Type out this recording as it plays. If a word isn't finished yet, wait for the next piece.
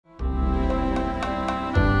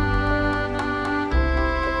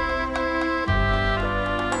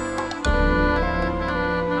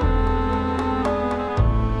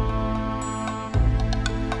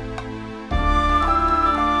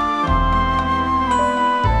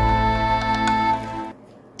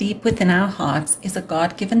Deep within our hearts is a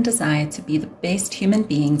God-given desire to be the best human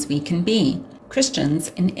beings we can be.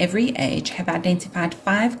 Christians in every age have identified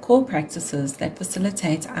 5 core practices that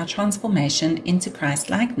facilitate our transformation into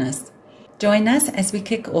Christ-likeness. Join us as we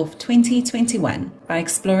kick off 2021 by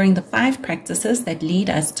exploring the 5 practices that lead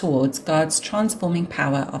us towards God's transforming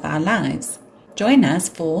power of our lives. Join us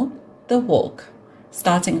for The Walk,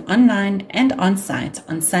 starting online and on-site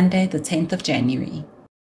on Sunday the 10th of January.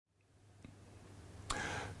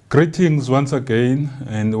 Greetings once again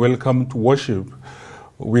and welcome to worship.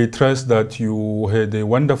 We trust that you had a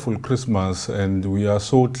wonderful Christmas and we are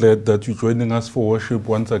so glad that you're joining us for worship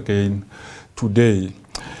once again today.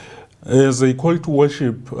 As a call to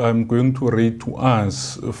worship, I'm going to read to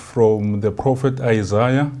us from the prophet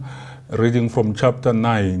Isaiah, reading from chapter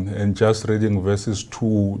 9 and just reading verses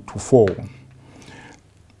 2 to 4.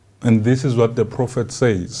 And this is what the prophet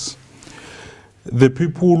says. The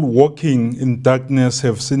people walking in darkness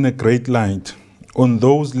have seen a great light. On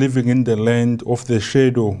those living in the land of the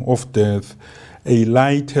shadow of death, a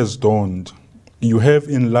light has dawned. You have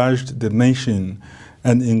enlarged the nation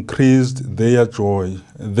and increased their joy.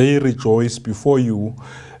 They rejoice before you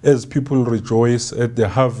as people rejoice at the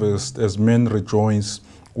harvest, as men rejoice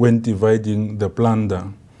when dividing the plunder.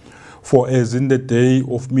 For as in the day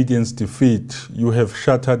of Midian's defeat, you have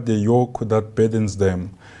shattered the yoke that burdens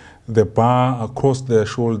them, the bar across their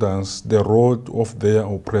shoulders, the rod of their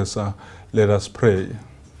oppressor. Let us pray.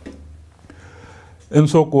 And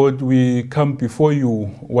so, God, we come before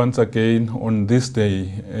you once again on this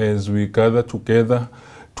day as we gather together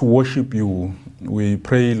to worship you. We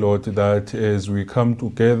pray, Lord, that as we come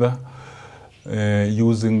together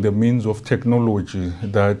using the means of technology,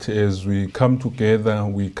 that as we come together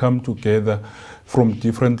from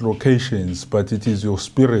different locations, but it is your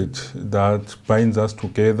Spirit that binds us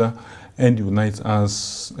together and unites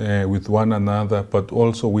us with one another, but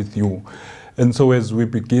also with you. And so as we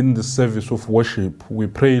begin the service of worship, we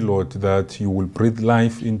pray, Lord, that you will breathe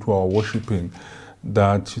life into our worshiping,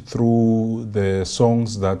 that through the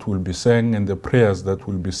songs that will be sang and the prayers that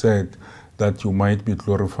will be said, that you might be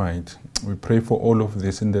glorified. We pray for all of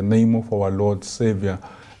this in the name of our Lord, Savior,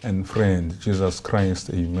 and friend, Jesus Christ.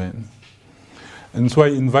 Amen. And so I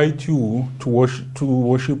invite you to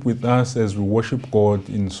worship with us as we worship God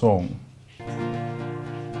in song.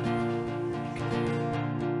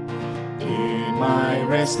 In my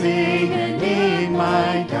wrestling and in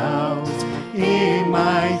my doubts, in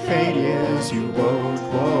my failures you won't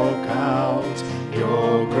walk out.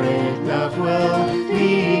 Your great love will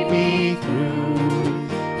lead me through.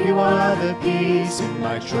 You are the peace in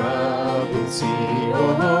my troubled sea.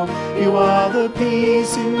 Oh, you are the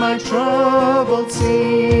peace in my troubled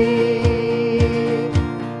sea.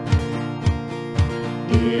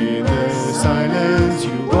 In the silence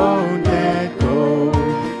you won't let go.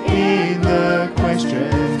 In the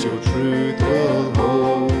questions your truth will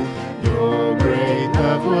hold. Your great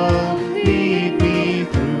love will lead me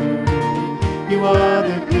through. You are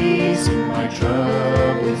the peace in my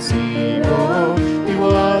troubled sea. Oh, you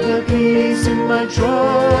are the peace in my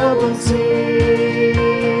troubled sea.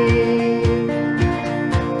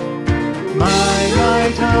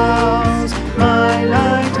 My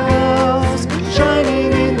lighthouse,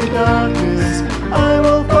 shining in the darkness, I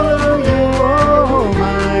will follow you. Oh,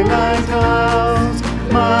 my lighthouse,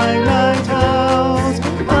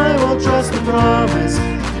 I will trust the promise.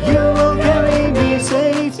 You will carry me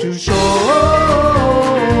safe to shore,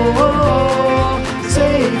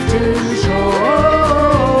 safe to shore,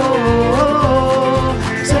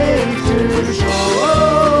 safe to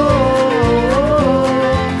shore,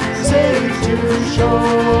 safe to shore.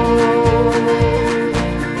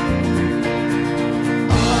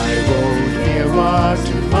 I won't hear what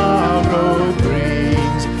tomorrow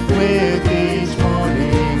brings. With each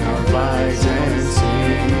morning I'll rise and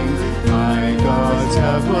sing. My God's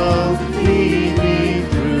love will lead me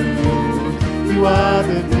through. You are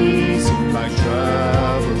the peace in my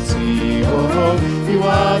troubled sea. Oh, you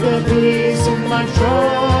are the peace in my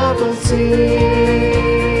troubled sea.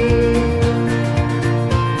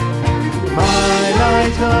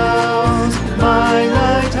 My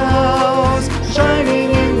lighthouse, shining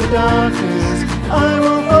in the darkness, I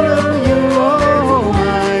will follow you. Oh,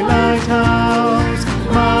 my lighthouse,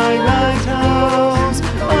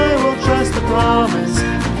 I will trust the promise.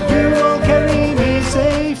 You will carry me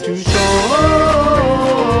safe to shore,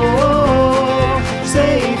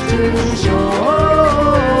 safe to shore,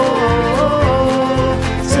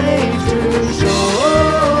 safe to shore,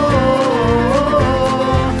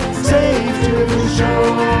 safe to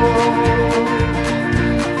shore.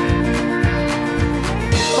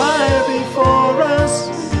 Fire before us,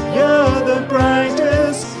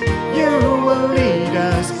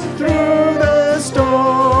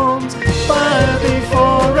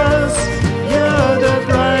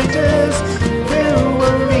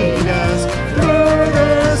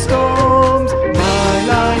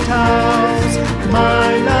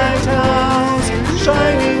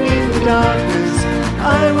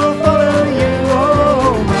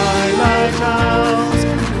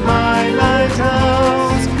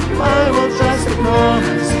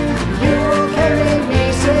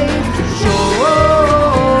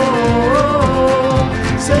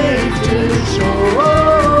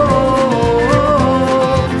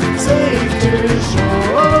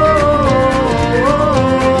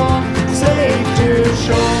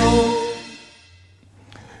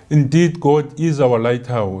 Indeed, God is our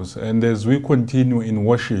lighthouse, and as we continue in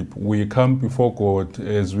worship, we come before God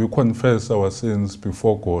as we confess our sins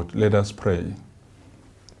before God. Let us pray.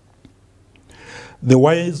 The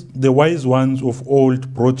wise ones of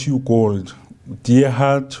old brought you gold, dear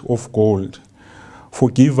heart of gold.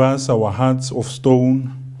 Forgive us our hearts of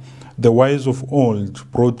stone. The wise of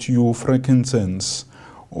old brought you frankincense,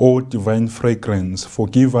 O divine fragrance.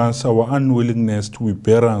 Forgive us our unwillingness to be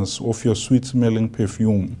bearers of your sweet-smelling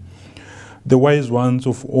perfume. The wise ones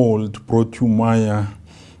of old brought you myrrh,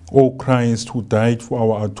 O Christ who died for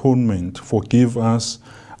our atonement. Forgive us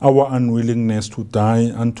our unwillingness to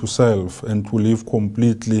die unto self and to live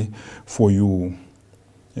completely for you.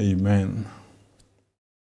 Amen.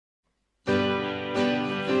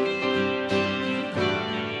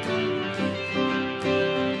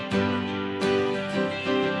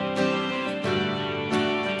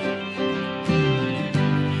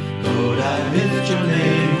 Lord, I lift your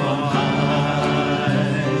name on high.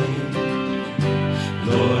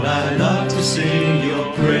 Lord, I love to sing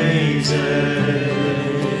your praises.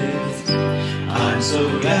 I'm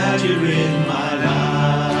so glad you're in my life.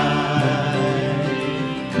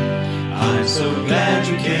 I'm so glad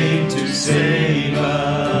you came to save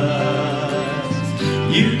us.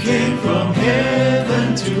 You came from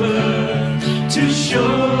heaven to earth to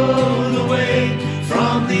show the way,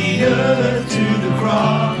 from the earth to the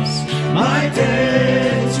cross, my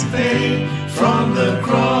debt to pay. From the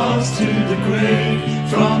cross to the grave,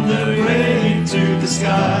 from the grave to the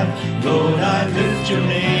sky, Lord, I lift your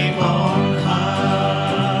name on high.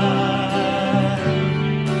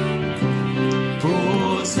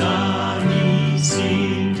 Hosanna,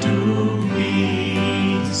 sing to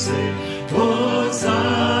me, say,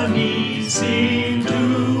 Hosanna, sing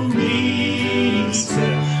to me,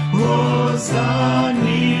 say,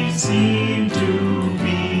 Hosanna, sing to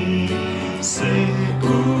me, say,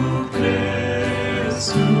 who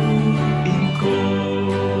crees in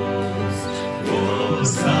cos,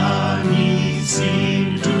 Hosanna,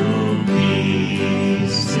 sing to me,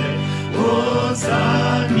 say,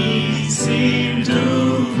 Hosanna, sing to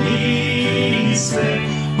me, say,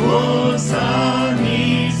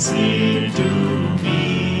 Hosanna, sing to me,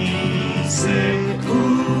 say, who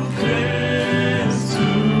crees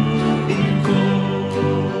in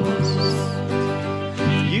cos.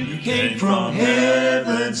 You came from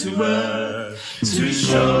heaven to earth to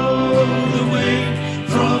show the way,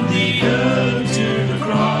 from the earth to the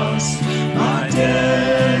cross, my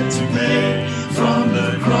debt to pay. From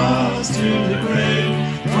the cross to the grave,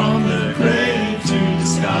 from the grave to the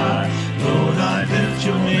sky, Lord, I lift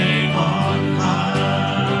your name on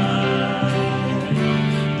high.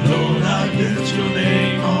 Lord, I lift your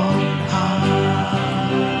name on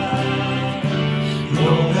high.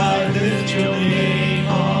 Lord, I lift your name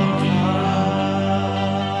on high.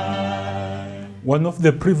 One of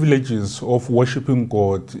the privileges of worshiping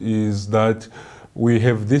God is that we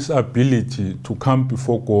have this ability to come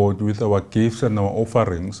before God with our gifts and our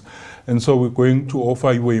offerings. And so we're going to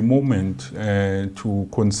offer you a moment to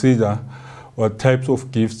consider what types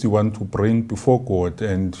of gifts you want to bring before God.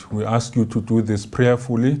 And we ask you to do this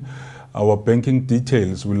prayerfully. Our banking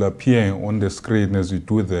details will appear on the screen as you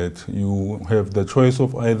do that. You have the choice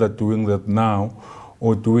of either doing that now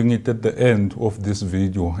or doing it at the end of this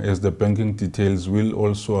video, as the banking details will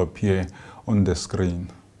also appear on the screen.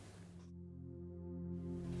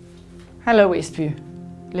 Hello Westview,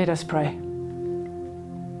 let us pray.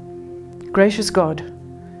 Gracious God,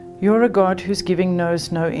 you're a God whose giving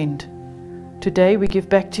knows no end. Today we give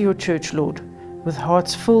back to your church, Lord, with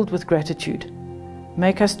hearts filled with gratitude.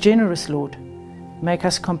 Make us generous, Lord. Make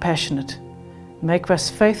us compassionate. Make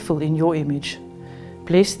us faithful in your image.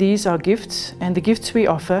 Bless these our gifts and the gifts we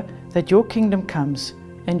offer, that your kingdom comes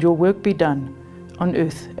and your work be done on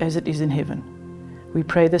earth as it is in heaven. We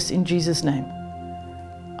pray this in Jesus' name.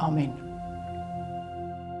 Amen.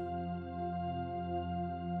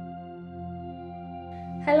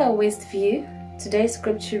 Hello Westview. Today's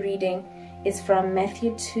scripture reading is from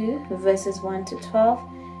Matthew 2 verses 1 to 12,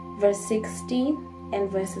 verse 16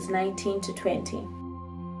 and verses 19 to 20.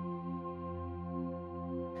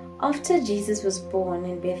 After Jesus was born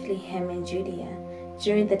in Bethlehem in Judea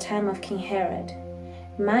during the time of King Herod,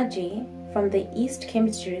 Magi from the east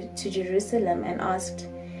came to Jerusalem and asked,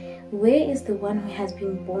 "Where is the one who has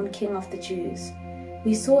been born King of the Jews?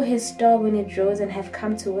 We saw his star when it rose and have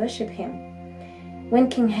come to worship him." When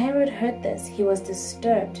King Herod heard this, he was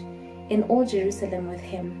disturbed, and all Jerusalem with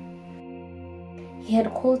him. He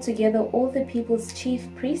had called together all the people's chief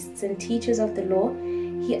priests and teachers of the law.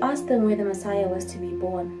 He asked them where the Messiah was to be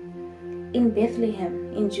born. "In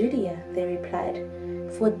Bethlehem, in Judea," they replied,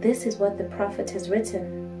 "for this is what the prophet has written.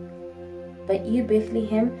 But you,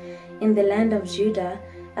 Bethlehem, in the land of Judah,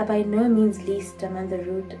 are by no means least among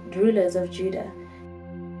the rulers of Judah.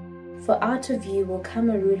 For out of you will come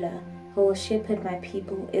a ruler who will shepherd my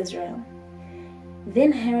people Israel."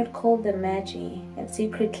 Then Herod called the Magi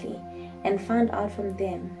secretly and found out from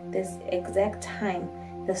them this exact time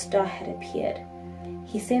the star had appeared.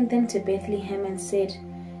 He sent them to Bethlehem and said,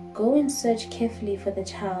 "Go and search carefully for the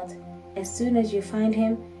child. As soon as you find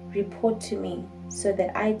him, report to me, so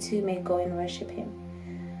that I too may go and worship him."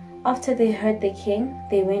 After they heard the king,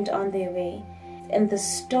 they went on their way, and the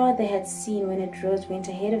star they had seen when it rose went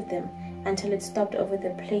ahead of them until it stopped over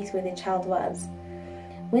the place where the child was.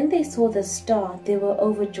 When they saw the star, they were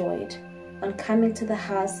overjoyed. On coming to the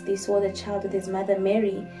house, they saw the child with his mother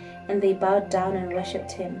Mary, and they bowed down and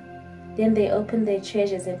worshipped him. Then they opened their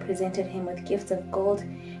treasures and presented him with gifts of gold,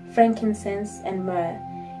 frankincense, and myrrh.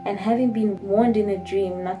 And having been warned in a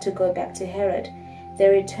dream not to go back to Herod, they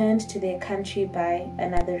returned to their country by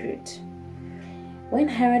another route. When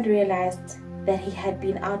Herod realized that he had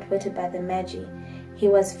been outwitted by the Magi, he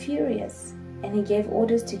was furious, and he gave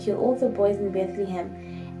orders to kill all the boys in Bethlehem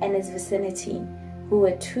and its vicinity who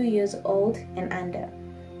were 2 years old and under,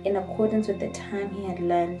 in accordance with the time he had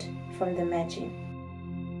learned from the Magi.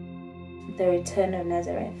 The return of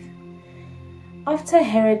Nazareth. After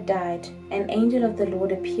Herod died, an angel of the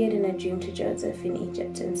Lord appeared in a dream to Joseph in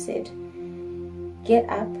Egypt and said, "Get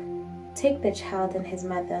up, take the child and his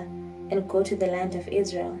mother, and go to the land of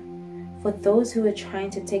Israel, for those who were trying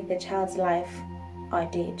to take the child's life are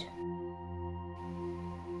dead."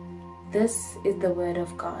 This is the word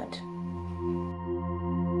of God.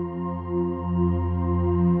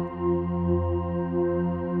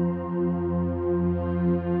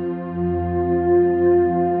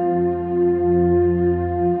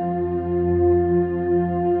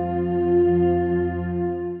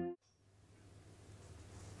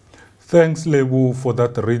 Thanks, Lebu, for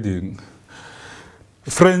that reading.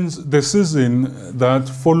 Friends, the season that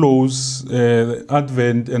follows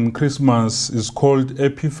Advent and Christmas is called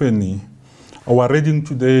Epiphany. Our reading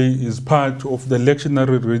today is part of the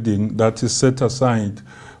lectionary reading that is set aside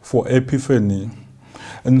for Epiphany.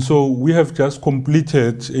 And so we have just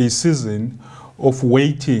completed a season of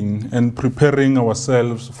waiting and preparing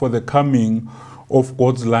ourselves for the coming of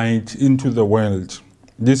God's light into the world.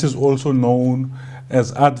 This is also known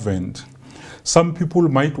as Advent. Some people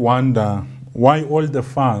might wonder why all the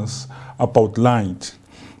fuss about light,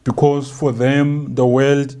 because for them the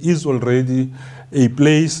world is already a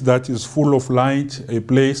place that is full of light, a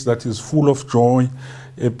place that is full of joy,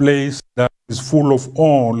 a place that is full of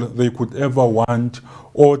all they could ever want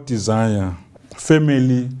or desire: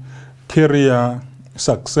 family, career,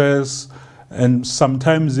 success, and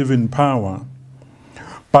sometimes even power.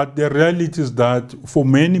 But the reality is that for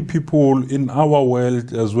many people in our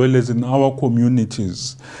world, as well as in our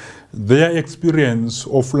communities, their experience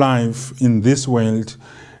of life in this world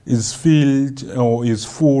is filled or is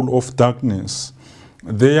full of darkness.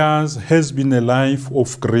 Theirs has been a life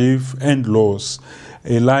of grief and loss,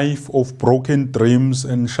 a life of broken dreams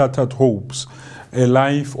and shattered hopes, a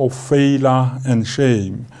life of failure and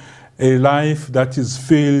shame, a life that is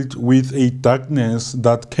filled with a darkness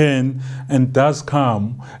that can and does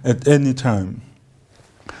come at any time.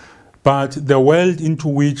 But the world into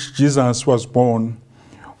which Jesus was born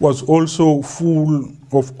was also full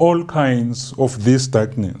of all kinds of this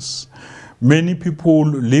darkness. Many people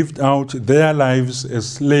lived out their lives as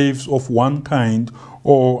slaves of one kind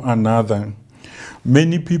or another.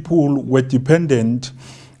 Many people were dependent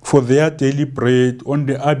for their daily bread on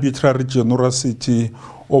the arbitrary generosity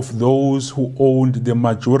of those who owned the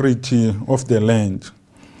majority of the land.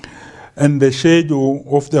 And the shadow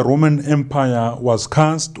of the Roman Empire was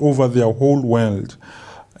cast over their whole world,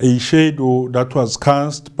 a shadow that was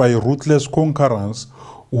cast by ruthless conquerors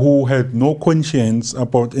who had no conscience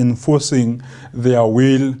about enforcing their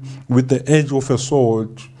will with the edge of a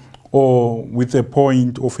sword or with the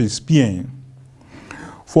point of a spear.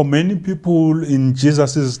 For many people in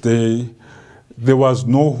Jesus' day, there was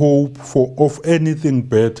no hope of anything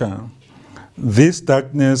better. This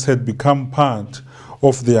darkness had become part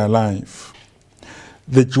of their life.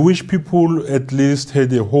 The Jewish people at least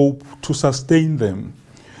had a hope to sustain them.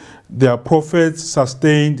 Their prophets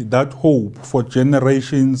sustained that hope for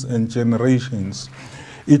generations and generations.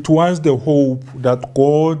 It was the hope that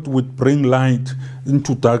God would bring light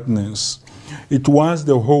into darkness. It was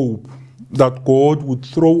the hope that God would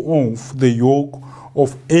throw off the yoke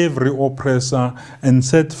of every oppressor and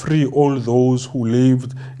set free all those who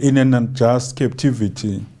lived in an unjust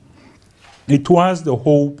captivity. It was the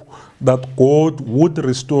hope that God would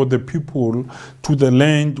restore the people to the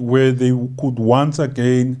land where they could once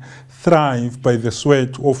again thrive by the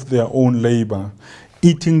sweat of their own labor,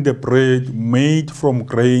 eating the bread made from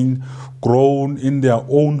grain grown in their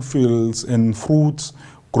own fields and fruits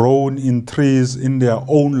grown in trees in their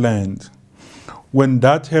own land. When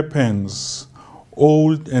that happens,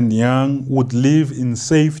 old and young would live in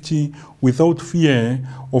safety without fear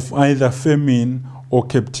of either famine or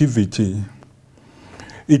captivity.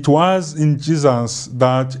 It was in Jesus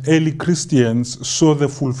that early Christians saw the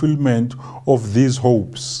fulfillment of these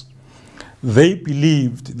hopes. They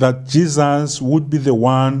believed that Jesus would be the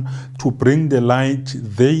one to bring the light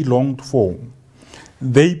they longed for.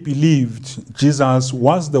 They believed Jesus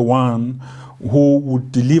was the one who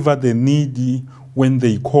would deliver the needy when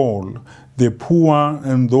they call, the poor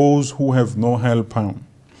and those who have no helper.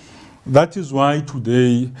 That is why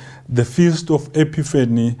today the Feast of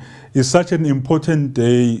Epiphany is such an important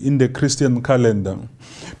day in the Christian calendar,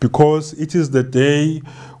 because it is the day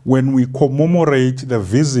when we commemorate the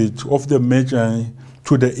visit of the Magi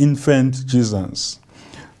to the infant Jesus.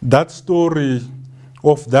 That story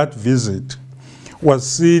of that visit was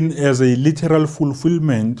seen as a literal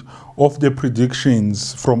fulfillment of the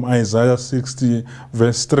predictions from Isaiah 60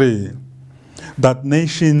 verse 3, that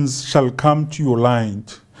nations shall come to your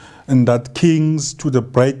light, and that kings to the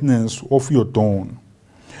brightness of your dawn.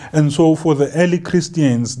 And so for the early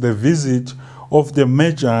Christians, the visit of the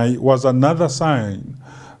Magi was another sign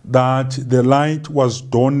that the light was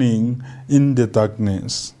dawning in the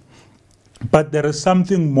darkness. But there is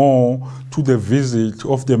something more to the visit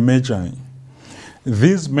of the Magi.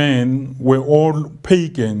 These men were all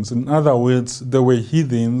pagans. In other words, they were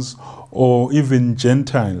heathens or even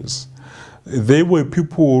Gentiles. They were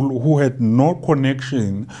people who had no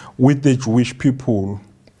connection with the Jewish people.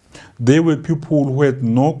 They were people who had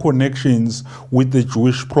no connections with the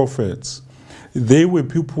Jewish prophets. They were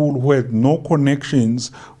people who had no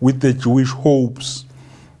connections with the Jewish hopes.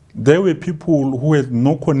 They were people who had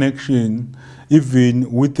no connection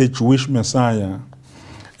even with the Jewish Messiah.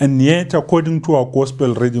 And yet, according to our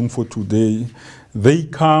gospel reading for today, they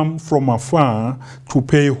come from afar to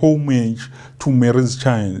pay homage to Mary's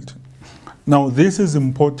child. Now, this is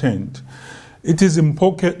important. It is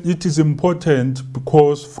important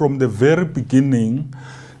because from the very beginning,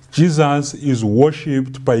 Jesus is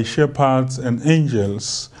worshipped by shepherds and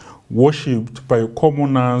angels, worshipped by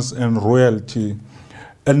commoners and royalty.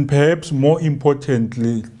 And perhaps more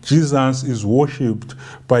importantly, Jesus is worshipped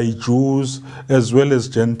by Jews as well as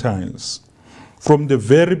Gentiles. From the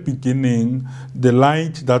very beginning, the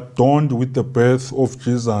light that dawned with the birth of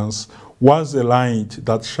Jesus was a light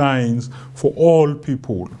that shines for all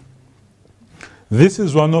people. This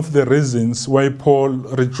is one of the reasons why Paul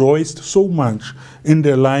rejoiced so much in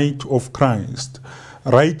the light of Christ.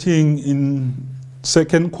 Writing in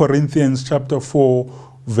 2 Corinthians chapter 4,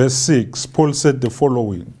 verse 6, Paul said the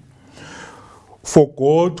following: "For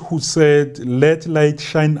God, who said, 'Let light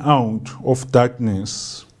shine out of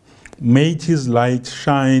darkness,' made his light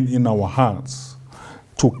shine in our hearts,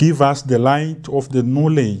 to give us the light of the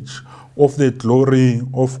knowledge of the glory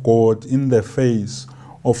of God in the face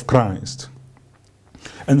of Christ."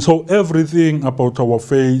 And so everything about our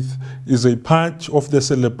faith is a part of the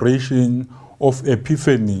celebration of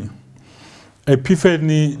Epiphany.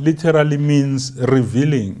 Epiphany literally means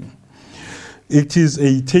revealing. It is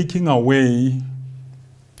a taking away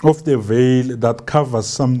of the veil that covers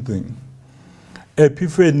something.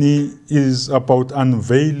 Epiphany is about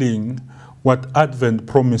unveiling what Advent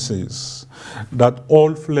promises, that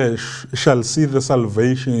all flesh shall see the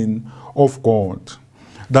salvation of God,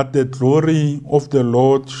 that the glory of the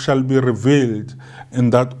Lord shall be revealed,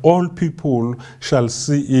 and that all people shall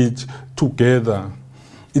see it together.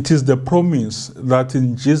 It is the promise that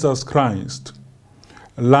in Jesus Christ,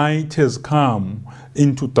 light has come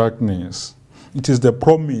into darkness. It is the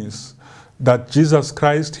promise that Jesus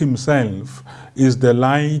Christ himself is the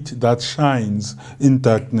light that shines in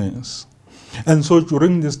darkness. And so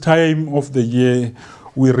during this time of the year,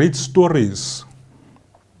 we read stories.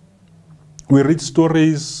 We read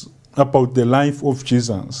stories about the life of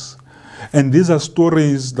Jesus. And these are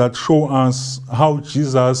stories that show us how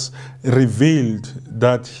Jesus revealed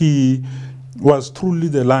that he was truly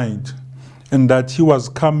the light and that he was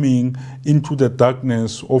coming into the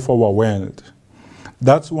darkness of our world.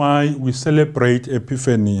 That's why we celebrate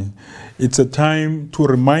Epiphany. It's a time to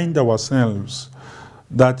remind ourselves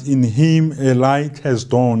that in him a light has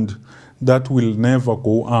dawned that will never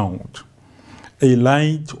go out. A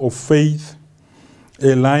light of faith,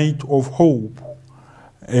 a light of hope,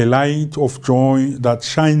 a light of joy that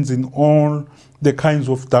shines in all the kinds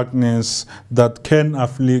of darkness that can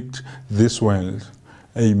afflict this world.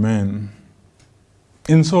 Amen.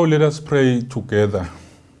 And so let us pray together.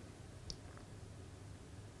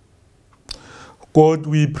 God,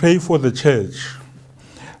 we pray for the church,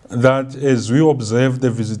 that as we observe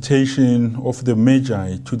the visitation of the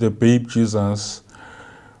Magi to the babe Jesus,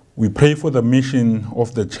 we pray for the mission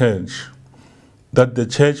of the church, that the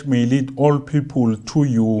church may lead all people to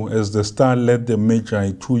you as the star led the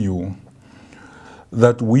Magi to you,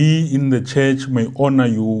 that we in the church may honor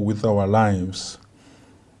you with our lives,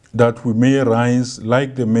 that we may rise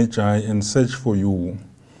like the Magi and search for you,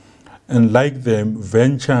 and like them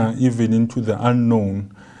venture even into the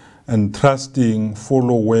unknown and trusting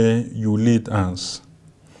follow where you lead us.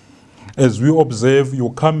 As we observe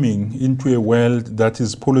your coming into a world that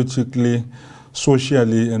is politically,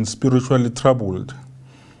 socially, and spiritually troubled,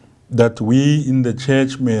 that we in the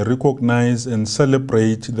church may recognize and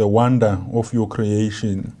celebrate the wonder of your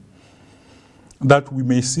creation, that we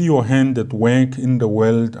may see your hand at work in the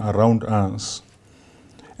world around us,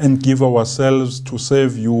 and give ourselves to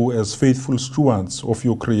serve you as faithful stewards of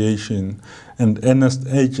your creation and earnest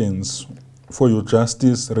agents for your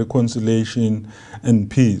justice, reconciliation, and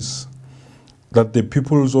peace, that the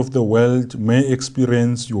peoples of the world may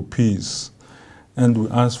experience your peace. And we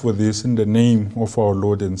ask for this in the name of our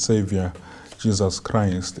Lord and Savior, Jesus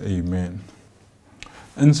Christ. Amen.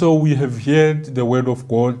 And so we have heard the word of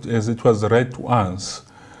God as it was read to us.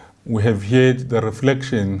 We have heard the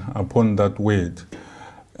reflection upon that word.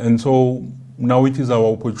 And so now it is our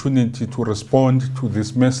opportunity to respond to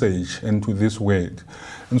this message and to this word.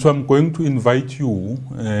 And so I'm going to invite you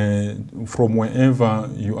from wherever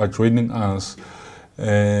you are joining us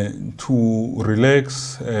to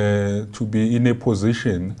relax, to be in a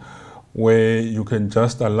position where you can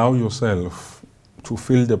just allow yourself to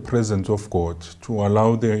feel the presence of God, to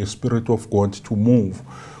allow the Spirit of God to move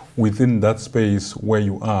within that space where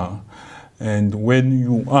you are. And when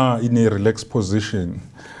you are in a relaxed position,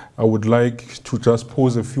 I would like to just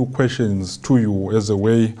pose a few questions to you as a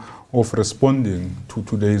way of responding to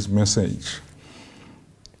today's message.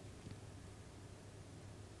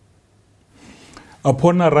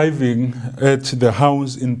 Upon arriving at the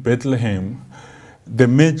house in Bethlehem, the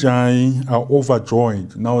Magi are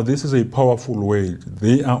overjoyed. Now, this is a powerful word.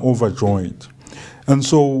 They are overjoyed. And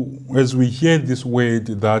so, as we hear this word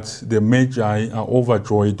that the Magi are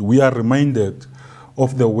overjoyed, we are reminded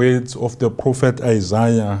of the words of the prophet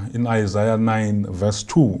Isaiah in Isaiah 9, verse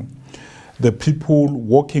 2. The people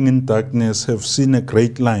walking in darkness have seen a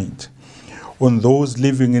great light. On those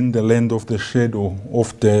living in the land of the shadow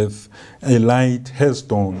of death, a light has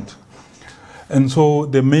dawned. And so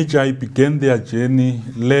the Magi began their journey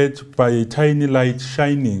led by a tiny light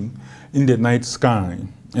shining in the night sky,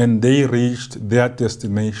 and they reached their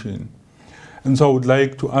destination. And so I would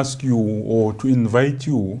like to ask you, or to invite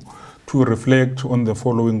you, to reflect on the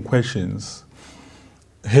following questions.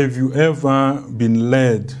 Have you ever been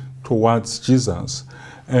led towards Jesus?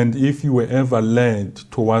 And if you were ever led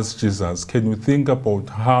towards Jesus, can you think about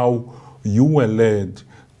how you were led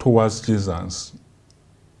towards Jesus?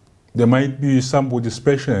 There might be somebody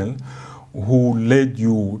special who led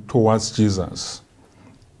you towards Jesus.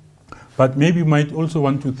 But maybe you might also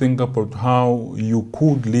want to think about how you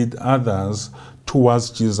could lead others towards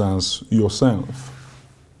Jesus yourself.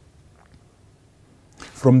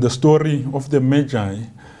 From the story of the Magi,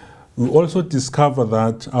 we also discover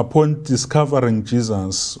that upon discovering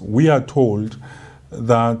Jesus, we are told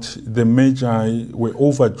that the Magi were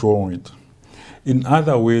overjoyed. In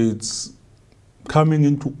other words, coming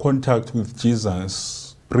into contact with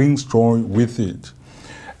Jesus brings joy with it.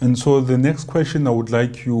 And so the next question I would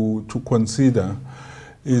like you to consider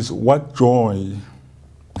is, what joy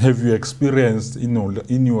have you experienced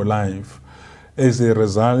in your life as a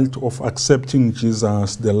result of accepting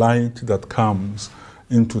Jesus, the light that comes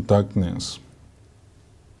into darkness?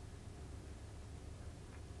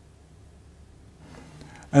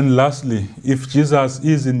 And lastly, if Jesus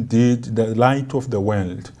is indeed the light of the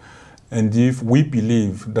world, and if we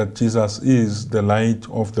believe that Jesus is the light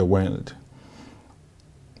of the world,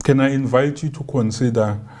 can I invite you to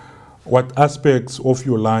consider what aspects of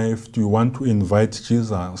your life do you want to invite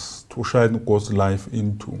Jesus to shine God's life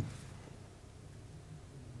into?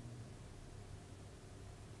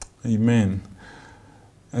 Amen.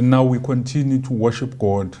 And now we continue to worship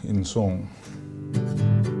God in song.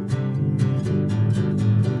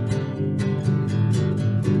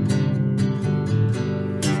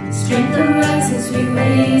 Strength arises, we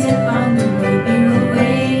wait upon the Lord, we will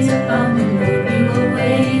wait upon the Lord, we will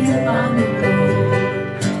wait upon the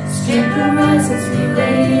Lord. Strength arises, we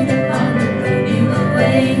wait upon the Lord, we will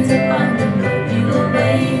wait upon the Lord, we will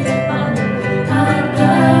wait upon the Lord. Our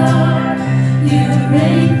God, you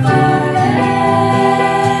reign forever.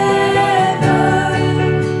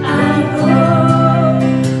 Our hope,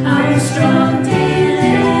 our strong day.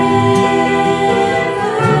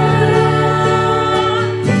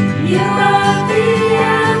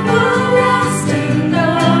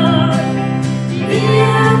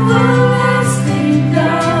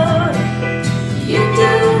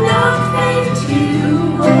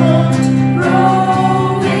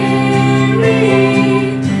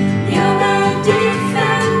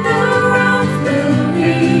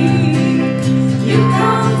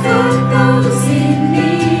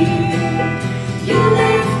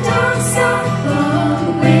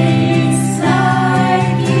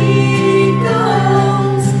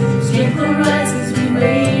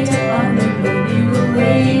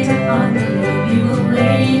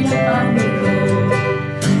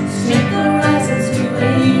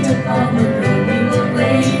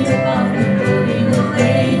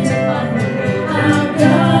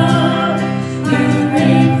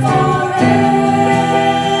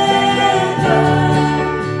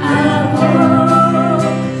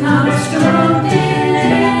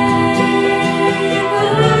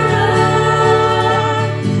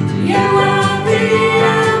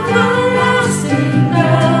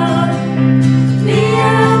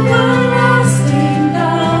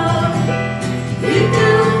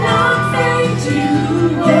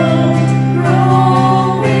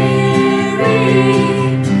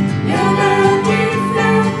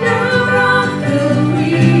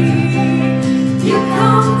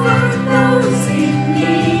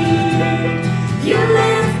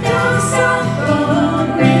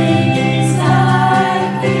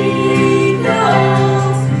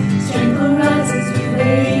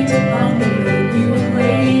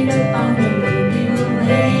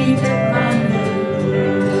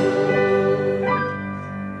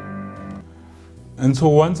 And so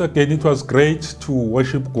once again, it was great to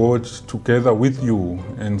worship God together with you.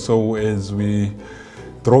 And so as we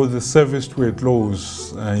draw the service to a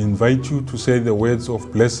close, I invite you to say the words of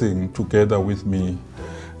blessing together with me.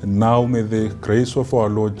 And now may the grace of our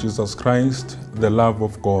Lord Jesus Christ, the love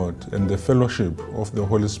of God, and the fellowship of the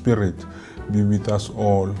Holy Spirit be with us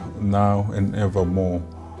all now and evermore.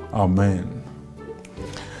 Amen.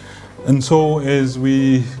 And so as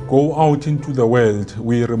we go out into the world,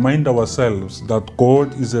 we remind ourselves that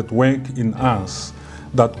God is at work in us,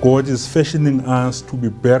 that God is fashioning us to be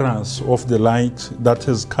bearers of the light that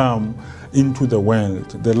has come into the world,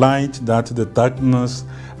 the light that the darkness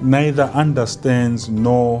neither understands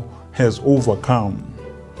nor has overcome.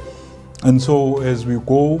 And so as we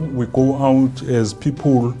go out as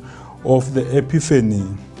people of the Epiphany.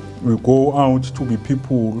 We go out to be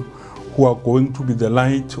people who are going to be the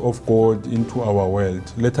light of God into our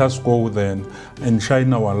world. Let us go then and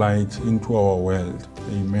shine our light into our world.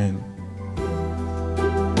 Amen.